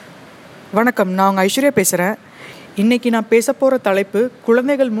வணக்கம், நான் உங்கள் ஐஸ்வர்யா பேசுகிறேன். இன்றைக்கி நான் பேச போகிற தலைப்பு,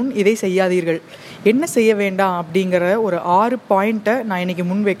 குழந்தைகள் முன் இதை செய்யாதீர்கள். என்ன செய்ய வேண்டாம் அப்படிங்கிற ஒரு 6 பாயிண்ட்டை நான் இன்றைக்கி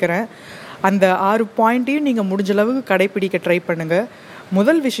முன் வைக்கிறேன். அந்த 6 பாயிண்ட்டையும் நீங்கள் முடிஞ்சளவுக்கு கடைப்பிடிக்க ட்ரை பண்ணுங்கள்.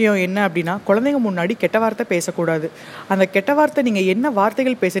 முதல் விஷயம் என்ன அப்படின்னா, குழந்தைங்க முன்னாடி கெட்ட வார்த்தை பேசக்கூடாது. அந்த கெட்ட வார்த்தை நீங்கள் என்ன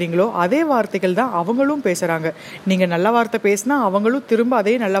வார்த்தைகள் பேசுகிறீங்களோ அதே வார்த்தைகள் தான் அவங்களும் பேசுகிறாங்க. நீங்கள் நல்ல வார்த்தை பேசினா அவங்களும் திரும்ப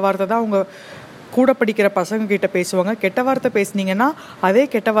அதே நல்ல வார்த்தை தான் அவங்க கூட படிக்கிற பசங்க கிட்ட பேசுவாங்க. கெட்ட வார்த்தை பேசுனீங்கன்னா அதே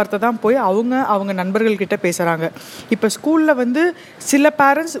கெட்ட வார்த்தை தான் போய் அவங்க நண்பர்கள்கிட்ட பேசுகிறாங்க. இப்போ ஸ்கூலில் சில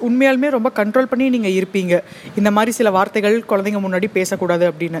பேரண்ட்ஸ் உண்மையாலுமே ரொம்ப கண்ட்ரோல் பண்ணி நீங்கள் இருப்பீங்க, இந்த மாதிரி சில வார்த்தைகள் குழந்தைங்க முன்னாடி பேசக்கூடாது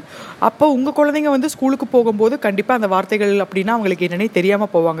அப்படின்னு. அப்போ உங்கள் குழந்தைங்க ஸ்கூலுக்கு போகும்போது கண்டிப்பாக அந்த வார்த்தைகள் அப்படின்னா அவங்களுக்கு என்னன்னே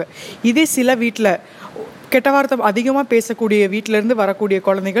தெரியாமல் போவாங்க. இதே சில வீட்டில் கெட்ட வார்த்தை அதிகமாக பேசக்கூடிய வீட்டிலேருந்து வரக்கூடிய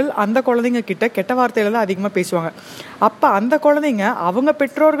குழந்தைகள் அந்த குழந்தைங்க கிட்ட கெட்ட வார்த்தையில தான் அதிகமாக பேசுவாங்க. அப்போ அந்த குழந்தைங்க அவங்க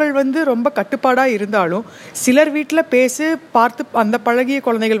பெற்றோர்கள் ரொம்ப கட்டுப்பாடாக இருந்தாலும் சிலர் வீட்டில் பார்த்து அந்த பழகிய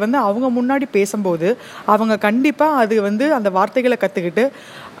குழந்தைகள் அவங்க முன்னாடி பேசும்போது அவங்க கண்டிப்பாக அது அந்த வார்த்தைகளை கற்றுக்கிட்டு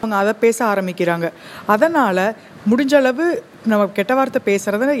அவங்க அதை பேச ஆரம்பிக்கிறாங்க. அதனால் முடிஞ்ச அளவு நம்ம கெட்ட வார்த்தை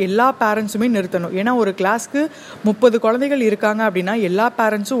பேசுகிறத எல்லா பேரண்ட்ஸுமே நிறுத்தணும். ஏன்னா ஒரு கிளாஸ்க்கு 30 குழந்தைகள் இருக்காங்க அப்படின்னா எல்லா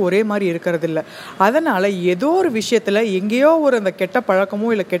பேரண்ட்ஸும் ஒரே மாதிரி இருக்கிறது இல்லை. அதனால் ஏதோ ஒரு விஷயத்தில் எங்கேயோ ஒரு அந்த கெட்ட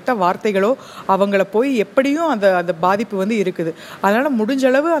பழக்கமோ இல்லை கெட்ட வார்த்தைகளோ அவங்கள போய் எப்படியும் அந்த பாதிப்பு இருக்குது. அதனால்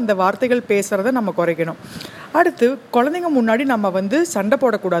முடிஞ்சளவு அந்த வார்த்தைகள் பேசுகிறத நம்ம குறைக்கணும். அடுத்து, குழந்தைங்க முன்னாடி நம்ம சண்டை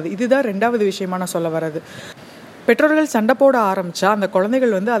போடக்கூடாது. இதுதான் 2வது விஷயமா நான் சொல்ல வர்றது. பெற்றோர்கள் சண்டை போட ஆரம்பித்தா அந்த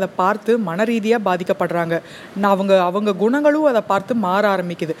குழந்தைகள் அதை பார்த்து மன ரீதியாக பாதிக்கப்படுறாங்க. அவங்க குணங்களும் அதை பார்த்து மாற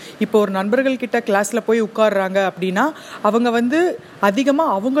ஆரம்பிக்குது. இப்போ ஒரு நண்பர்கள்கிட்ட கிளாஸில் போய் உட்காடுறாங்க அப்படின்னா அவங்க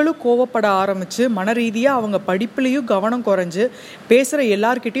அதிகமாக அவங்களும் கோவப்பட ஆரம்பித்து மன ரீதியாக அவங்க படிப்புலேயும் கவனம் குறைஞ்சு பேசுகிற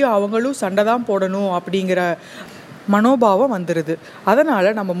எல்லார்கிட்டையும் அவங்களும் சண்டை தான் போடணும் அப்படிங்கிற மனோபாவம் வந்துடுது.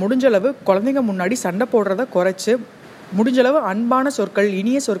 அதனால் நம்ம முடிஞ்சளவு குழந்தைங்க முன்னாடி சண்டை போடுறத குறைச்சி முடிஞ்சளவு அன்பான சொற்கள்,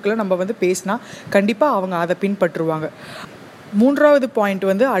 இனிய சொற்களை நம்ம பேசினா கண்டிப்பாக அவங்க அதை பின்பற்றுவாங்க. 3வது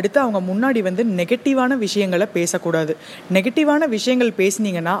பாயிண்ட் அடுத்து அவங்க முன்னாடி நெகட்டிவான விஷயங்களை பேசக்கூடாது. நெகட்டிவான விஷயங்கள்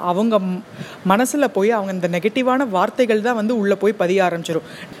பேசினீங்கன்னா அவங்க மனசில் போய் அவங்க இந்த நெகட்டிவான வார்த்தைகள் தான் உள்ளே போய் பதிய ஆரம்பிச்சிடும்.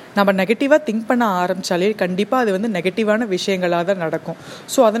 நம்ம நெகட்டிவாக திங்க் பண்ண ஆரம்பித்தாலே கண்டிப்பாக அது நெகட்டிவான விஷயங்களாக தான் நடக்கும்.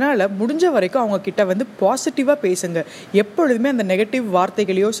 ஸோ அதனால் முடிஞ்ச வரைக்கும் அவங்கக்கிட்ட பாசிட்டிவாக பேசுங்க. எப்பொழுதுமே அந்த நெகட்டிவ்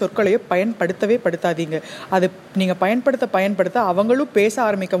வார்த்தைகளையோ சொற்களையோ படுத்தாதீங்க. அது நீங்கள் பயன்படுத்த அவங்களும் பேச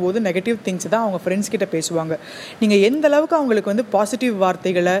ஆரம்பிக்கும் போது நெகட்டிவ் திங்ஸ் தான் அவங்க ஃப்ரெண்ட்ஸ் கிட்ட பேசுவாங்க. நீங்கள் எந்த அளவுக்கு அவங்களுக்கு பாசிட்டிவ்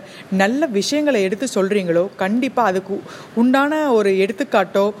வார்த்தைகளை நல்ல விஷயங்களை எடுத்து சொல்கிறீங்களோ கண்டிப்பாக அதுக்கு உண்டான ஒரு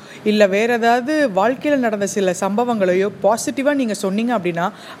எடுத்துக்காட்டோ இல்லை வேறு ஏதாவது வாழ்க்கையில் நடந்த சில சம்பவங்களையோ பாசிட்டிவாக நீங்கள் சொன்னீங்க அப்படின்னா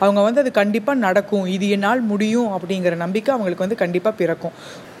அவங்க அது கண்டிப்பாக நடக்கும், இது என்னால் முடியும் அப்படிங்கிற நம்பிக்கை அவங்களுக்கு கண்டிப்பாக பிறக்கும்.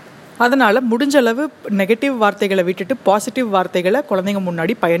 அதனால் முடிஞ்சளவு நெகட்டிவ் வார்த்தைகளை விட்டுட்டு பாசிட்டிவ் வார்த்தைகளை குழந்தைங்க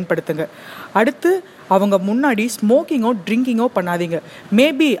முன்னாடி பயன்படுத்துங்க. அடுத்து, அவங்க முன்னாடி ஸ்மோக்கிங்கோ ட்ரிங்கிங்கோ பண்ணாதீங்க.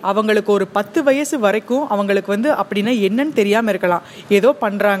 மேபி அவங்களுக்கு ஒரு 10 வயசு வரைக்கும் அவங்களுக்கு அப்படின்னா என்னன்னு தெரியாமல் இருக்கலாம், ஏதோ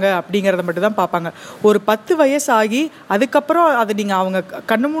பண்ணுறாங்க அப்படிங்கிறத மட்டும் தான் பார்ப்பாங்க. ஒரு 10 வயசு ஆகி அதுக்கப்புறம் அதை நீங்கள் அவங்க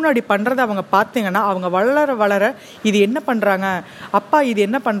கண்ணு முன்னாடி பண்ணுறதை அவங்க பார்த்தீங்கன்னா அவங்க வளர இது என்ன பண்ணுறாங்க, அப்பா இது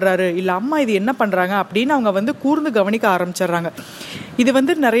என்ன பண்ணுறாரு, இல்லை அம்மா இது என்ன பண்ணுறாங்க அப்படின்னு அவங்க கூர்ந்து கவனிக்க ஆரம்பிச்சிடுறாங்க.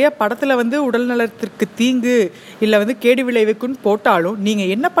 இது நிறைய படத்தில் உடல் நலத்திற்கு தீங்கு இல்லை கேடு விளைவிக்குன்னு போட்டாலும்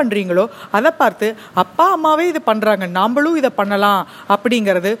நீங்கள் என்ன பண்ணுறீங்களோ அதை பார்த்து அப்பா அம்மாவே இது பண்ணுறாங்க, நாமளும் இதை பண்ணலாம்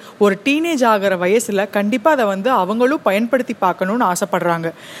அப்படிங்கிறது ஒரு டீனேஜ் ஆகிற வயசில் கண்டிப்பாக அதை அவங்களும் பயன்படுத்தி பார்க்கணுன்னு ஆசைப்படுறாங்க.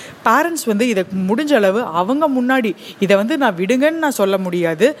 பேரண்ட்ஸ் இதை முடிஞ்ச அளவு அவங்க முன்னாடி இதை நான் விடுங்கன்னு நான் சொல்ல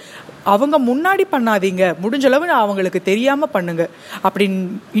முடியாது, அவங்க முன்னாடி பண்ணாதீங்க, முடிஞ்சளவு அவங்களுக்கு தெரியாமல் பண்ணுங்க. அப்படி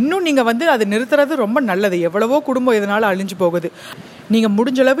இன்னும் நீங்கள் அதை நிறுத்துறது ரொம்ப நல்லது. எவ்வளவோ குடும்பம் இதனால் அழிஞ்சு போகுது. நீங்கள்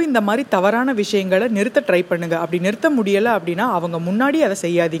முடிஞ்சளவு இந்த மாதிரி தவறான விஷயங்களை நிறுத்த ட்ரை பண்ணுங்க. அப்படி நிறுத்த முடியலை அப்படின்னா அவங்க முன்னாடி அதை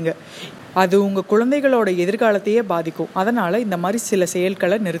செய்யாதீங்க. அது உங்கள் குழந்தைகளோட எதிர்காலத்தையே பாதிக்கும். அதனால் இந்த மாதிரி சில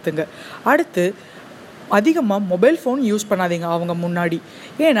செயல்களை நிறுத்துங்க. அடுத்து, அதிகமாக மொபைல் ஃபோன் யூஸ் பண்ணாதீங்க அவங்க முன்னாடி.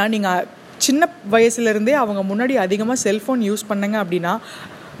 ஏன்னா நீங்கள் சின்ன வயசுலேருந்தே அவங்க முன்னாடி அதிகமாக செல்ஃபோன் யூஸ் பண்ணுங்க அப்படின்னா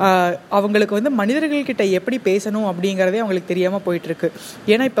அவங்களுக்கு மனிதர்கள்கிட்ட எப்படி பேசணும் அப்படிங்கிறதே அவங்களுக்கு தெரியாமல் போயிட்டுருக்கு.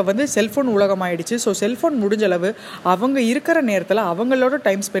 ஏன்னா இப்போ செல்ஃபோன் உலகம் ஆயிடுச்சு. ஸோ செல்ஃபோன் முடிஞ்சளவு அவங்க இருக்கிற நேரத்தில் அவங்களோட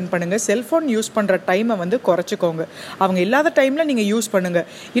டைம் ஸ்பெண்ட் பண்ணுங்கள். செல்ஃபோன் யூஸ் பண்ணுற டைமை குறைச்சிக்கோங்க. அவங்க இல்லாத டைமில் நீங்கள் யூஸ் பண்ணுங்கள்.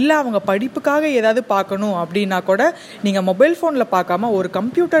 இல்லை அவங்க படிப்புக்காக ஏதாவது பார்க்கணும் அப்படின்னா கூட நீங்கள் மொபைல் ஃபோனில் பார்க்காம ஒரு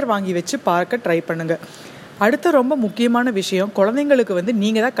கம்ப்யூட்டர் வாங்கி வச்சு பார்க்க ட்ரை பண்ணுங்கள். அடுத்த ரொம்ப முக்கியமான விஷயம், குழந்தைங்களுக்கு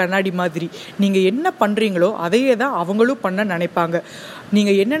நீங்கள் தான் கண்ணாடி மாதிரி. நீங்கள் என்ன பண்ணுறீங்களோ அதையே தான் அவங்களும் பண்ண நினைப்பாங்க.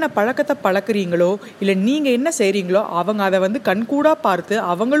 நீங்கள் என்னென்ன பழக்கத்தை பழக்கிறீங்களோ இல்லை நீங்கள் என்ன செய்கிறீங்களோ அவங்க அதை கண்கூடாக பார்த்து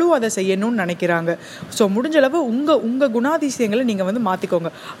அவங்களும் அதை செய்யணும்னு நினைக்கிறாங்க. ஸோ முடிஞ்சளவு உங்கள் குணாதிசயங்களை நீங்கள்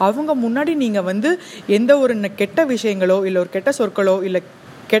மாற்றிக்கோங்க. அவங்க முன்னாடி நீங்கள் எந்த ஒரு கெட்ட விஷயங்களோ இல்லை ஒரு கெட்ட சொற்களோ இல்லை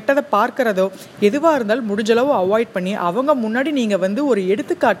கெட்டதை பார்க்குறதோ எதுவாக இருந்தாலும் முடிஞ்சளவு அவாய்ட் பண்ணி அவங்க முன்னாடி நீங்கள் வந்து ஒரு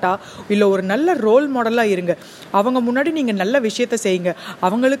எடுத்துக்காட்டா இல்லை ஒரு நல்ல ரோல் மாடலாக இருங்க. அவங்க முன்னாடி நீங்கள் நல்ல விஷயத்த செய்யுங்க.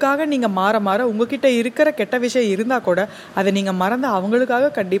 அவங்களுக்காக நீங்கள் மாற மாற உங்ககிட்ட இருக்கிற கெட்ட விஷயம் இருந்தால் கூட அதை நீங்கள் மறந்து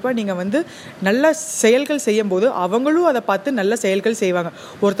அவங்களுக்காக கண்டிப்பாக நீங்கள் வந்து நல்ல செயல்கள் செய்யும்போது அவங்களும் அதை பார்த்து நல்ல செயல்கள் செய்வாங்க.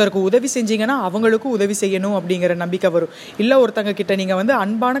 ஒருத்தருக்கு உதவி செஞ்சீங்கன்னா அவங்களுக்கும் உதவி செய்யணும் அப்படிங்கிற நம்பிக்கை வரும். இல்லை ஒருத்தங்க கிட்ட நீங்கள் வந்து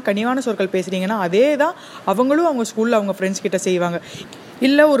அன்பான கனிவான சொற்கள் பேசுறீங்கன்னா அதே தான் அவங்களும் அவங்க ஸ்கூலில் அவங்க ஃப்ரெண்ட்ஸ் கிட்ட செய்வாங்க.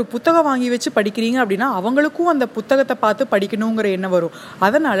 இல்லை ஒரு புத்தகம் வாங்கி வச்சு படிக்கிறீங்க அப்படின்னா அவங்களுக்கும் அந்த புத்தகத்தை பார்த்து படிக்கணுங்கிற எண்ணம் வரும்.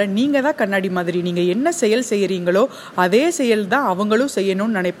 அதனால் நீங்கள் தான் கண்ணாடி மாதிரி. நீங்கள் என்ன செயல் செய்கிறீங்களோ அதே செயல் தான் அவங்களும்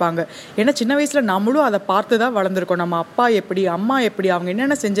செய்யணும்னு நினைப்பாங்க. ஏன்னா சின்ன வயசில் நம்மளும் அதை பார்த்து தான் வளர்ந்துருக்கோம். நம்ம அப்பா எப்படி அம்மா எப்படி அவங்க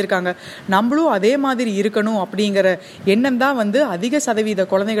என்னென்ன செஞ்சுருக்காங்க நம்மளும் அதே மாதிரி இருக்கணும் அப்படிங்கிற எண்ணம் தான் வந்து அதிக சதவீத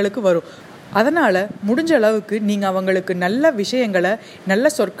குழந்தைகளுக்கு வரும். அதனால் முடிஞ்ச அளவுக்கு நீங்கள் அவங்களுக்கு நல்ல விஷயங்களை,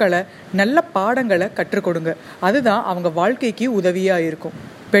 நல்ல சொற்களை, நல்ல பாடங்களை கற்றுக் கொடுங்க. அதுதான் அவங்க வாழ்க்கைக்கு உதவியாக இருக்கும்.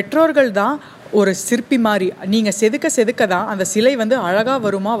 பெற்றோர்கள் தான் ஒரு சிற்பி மாதிரி. நீங்கள் செதுக்க செதுக்க தான் அந்த சிலை வந்து அழகாக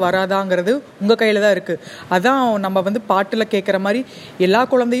வருமா வராதாங்கிறது உங்கள் கையில் தான் இருக்குது. அதான் நம்ம வந்து பாட்டில் கேட்குற மாதிரி எல்லா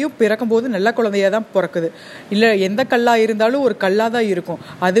குழந்தையும் பிறக்கும்போது நல்ல குழந்தையாக தான் பிறக்குது. இல்லை எந்த கல்லாக இருந்தாலும் ஒரு கல்லாக தான் இருக்கும்.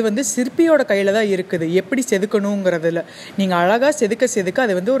 அது வந்து சிற்பியோட கையில் தான் இருக்குது எப்படி செதுக்கணுங்கிறதுல. நீங்கள் அழகாக செதுக்க செதுக்க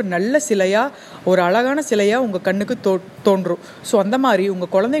அது வந்து ஒரு நல்ல சிலையாக, ஒரு அழகான சிலையாக உங்கள் கண்ணுக்கு தோன்றும். ஸோ அந்த மாதிரி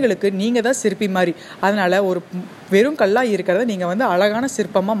உங்கள் குழந்தைகளுக்கு நீங்கள் தான் சிற்பி மாதிரி. அதனால் ஒரு வெறும் கல்லாக இருக்கிறத நீங்கள் வந்து அழகான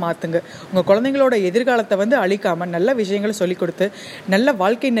சிற்பமாக மாற்றுங்க. உங்கள் குழந்தைங்களோட எதிர்காலத்தை வந்து அழிக்காமல் நல்ல விஷயங்களை சொல்லிக் கொடுத்து நல்ல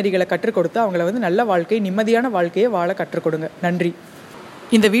வாழ்க்கை நெறிகளை கற்றுக் கொடுத்து அவங்கள வந்து நல்ல வாழ்க்கை, நிம்மதியான வாழ்க்கையை வாழ கற்றுக் கொடுங்க. நன்றி.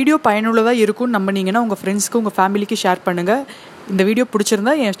 இந்த வீடியோ பயனுள்ளதாக இருக்கும்னு நம்பினீங்கன்னா உங்கள் ஃப்ரெண்ட்ஸ்க்கு, உங்கள் ஃபேமிலிக்கு ஷேர் பண்ணுங்கள். இந்த வீடியோ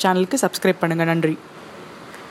பிடிச்சிருந்தா என் சேனலுக்கு சப்ஸ்கிரைப் பண்ணுங்கள். நன்றி.